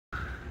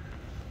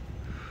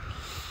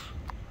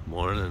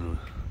Morning.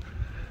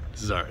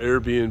 This is our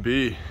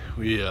Airbnb.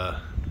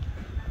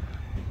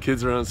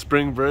 Kids are on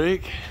spring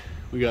break.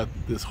 We got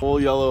this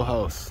whole yellow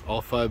house,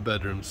 all 5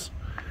 bedrooms.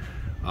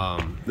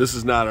 This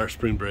is not our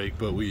spring break,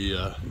 but we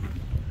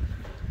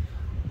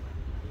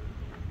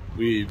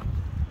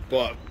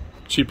bought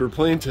cheaper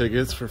plane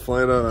tickets for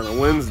flying out on a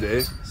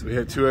Wednesday, so we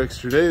had 2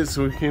 extra days,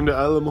 so we came to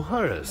Isla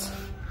Mujeres.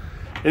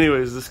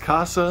 Anyways, this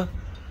Casa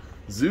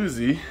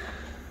Zuzy.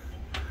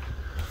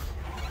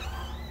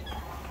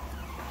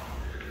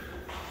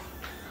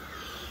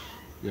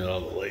 Got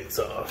all the lights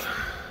off.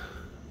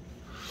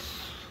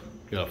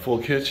 Got a full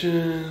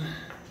kitchen,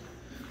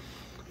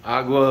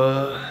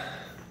 agua,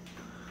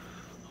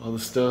 all the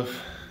stuff.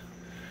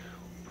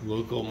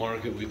 Local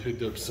market, we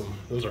picked up some,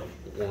 those are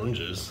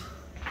oranges.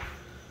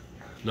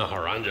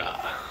 Naharanja.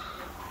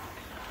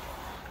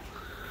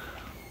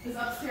 Is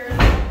upstairs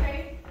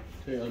okay?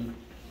 Then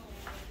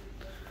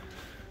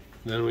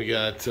we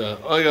got,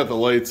 I got the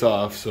lights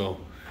off, so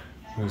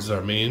this is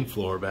our main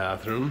floor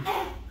bathroom.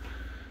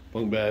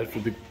 Bunk bed for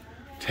the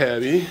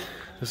tabby.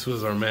 This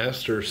was our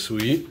master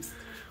suite.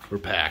 We're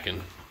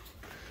packing.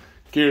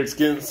 Garrett's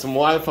getting some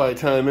Wi-Fi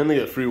time in. They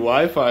got free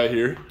Wi-Fi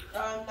here.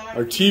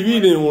 Our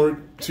TV didn't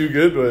work too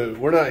good, but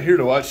we're not here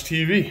to watch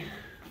TV.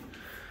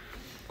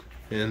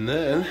 And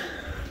then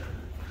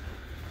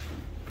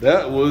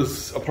that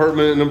was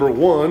apartment number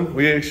 1.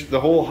 The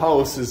whole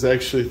house is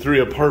actually 3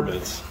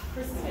 apartments.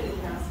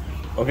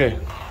 Okay.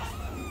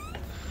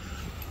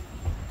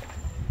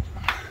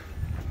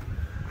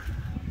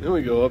 Then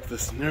we go up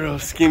this narrow,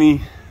 skinny,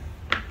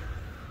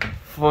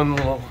 fun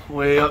little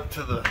way up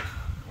to the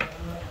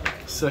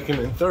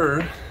 2nd and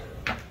 3rd.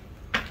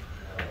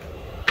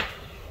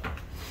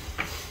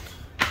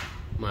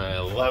 My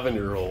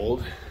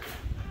 11-year-old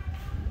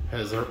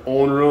has her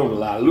own room,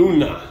 La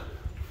Luna.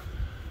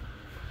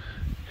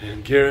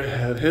 And Garrett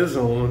had his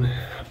own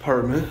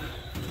apartment,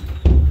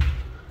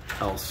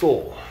 El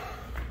Sol,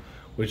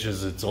 which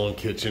is its own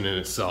kitchen in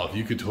itself.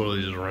 You could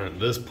totally just rent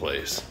this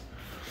place.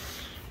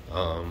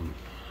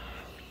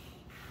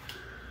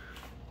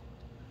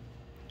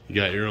 You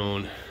got your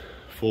own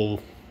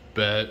full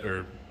bed,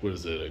 or what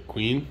is it, a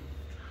queen?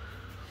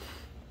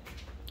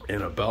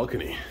 And a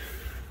balcony.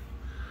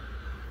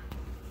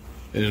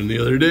 And the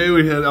other day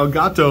we had El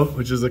Gato,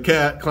 which is a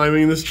cat,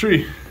 climbing this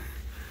tree.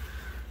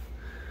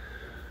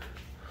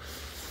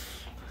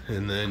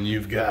 And then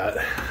you've got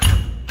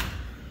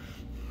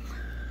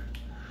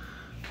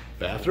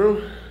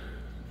bathroom,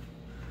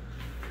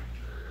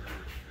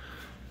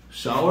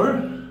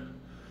 shower,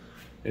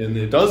 and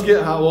it does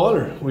get hot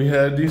water. We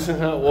had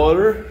decent hot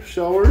water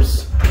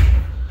showers,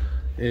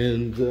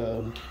 and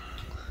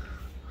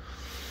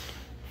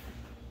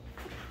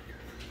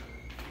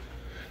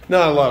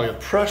not a lot of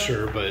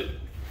pressure, but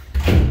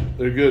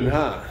they're good and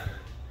hot.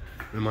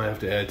 I might have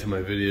to add to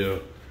my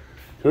video.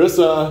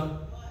 Carissa,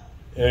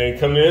 and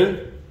come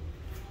in?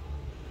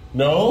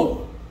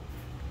 No?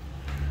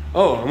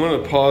 Oh, I'm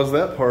gonna pause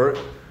that part.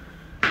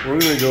 We're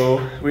gonna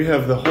go, we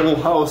have the whole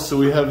house, so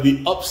we have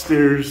the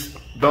upstairs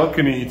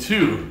balcony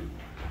too.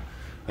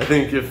 I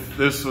think if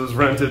this was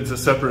rented to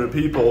separate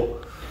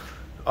people,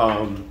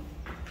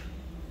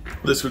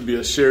 this would be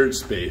a shared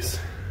space.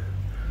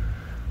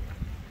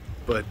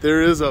 But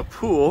there is a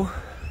pool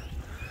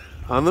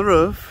on the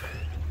roof,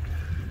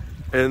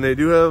 and they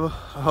do have a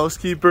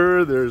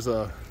housekeeper. There's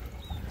a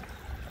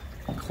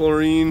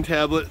chlorine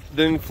tablet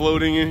thing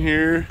floating in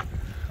here.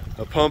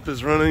 A pump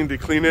is running to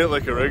clean it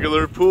like a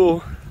regular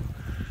pool.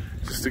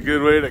 Just a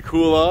good way to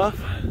cool off.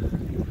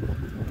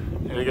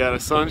 And we got a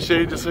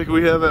sunshade just like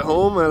we have at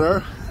home at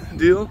our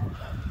deal.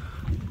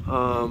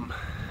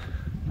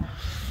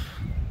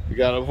 We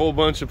got a whole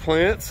bunch of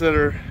plants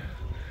that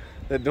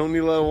don't need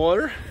a lot of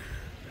water.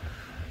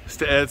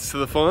 Just adds to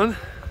the fun.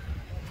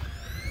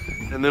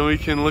 And then we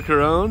can look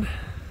around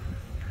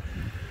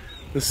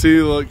to see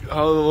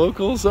how the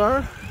locals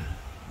are.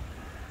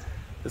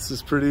 This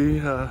is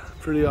pretty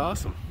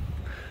awesome.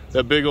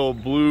 That big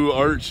old blue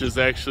arch is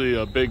actually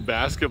a big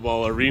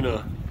basketball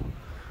arena.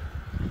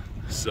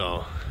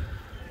 So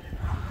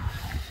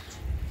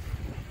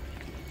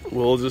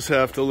we'll just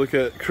have to look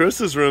at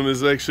Chris's room.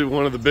 Is actually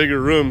one of the bigger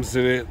rooms,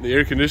 and the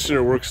air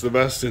conditioner works the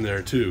best in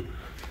there too.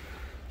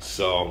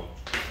 So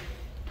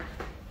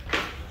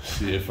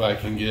see if I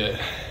can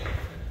get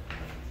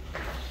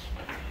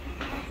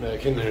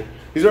back in there.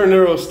 These are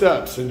narrow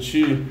steps, and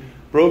she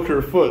broke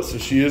her foot, so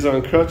she is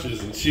on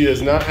crutches, and she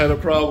has not had a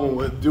problem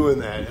with doing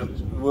that.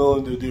 I'm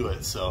willing to do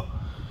it, so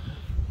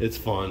it's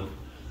fun.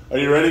 Are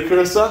you ready,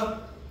 Carissa?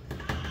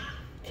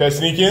 Can I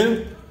sneak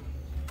in?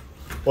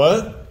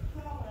 What?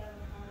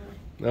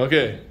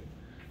 Okay.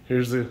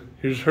 Here's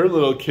her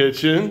little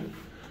kitchen.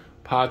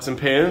 Pots and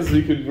pans.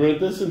 You could rent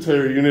this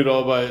entire unit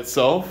all by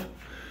itself.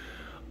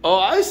 Oh,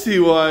 I see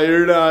why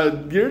you're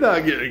not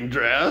getting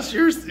dressed.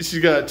 She's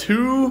got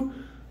 2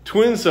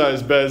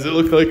 twin-size beds that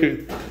look like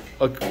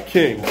a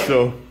king.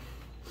 So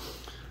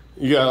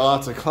you got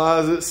lots of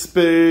closet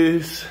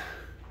space,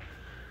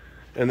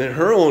 and then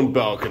her own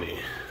balcony.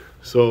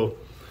 So,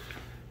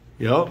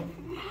 yep,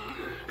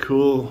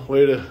 cool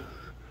way to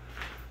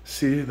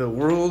see the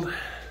world.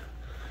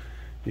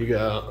 You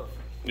got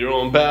your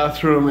own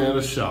bathroom and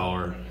a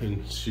shower,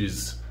 and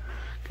she's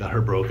got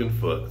her broken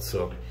foot.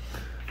 So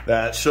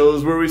that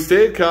shows where we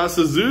stayed,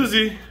 Casa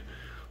Zuzy.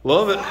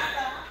 Love it.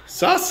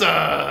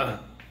 Sasa.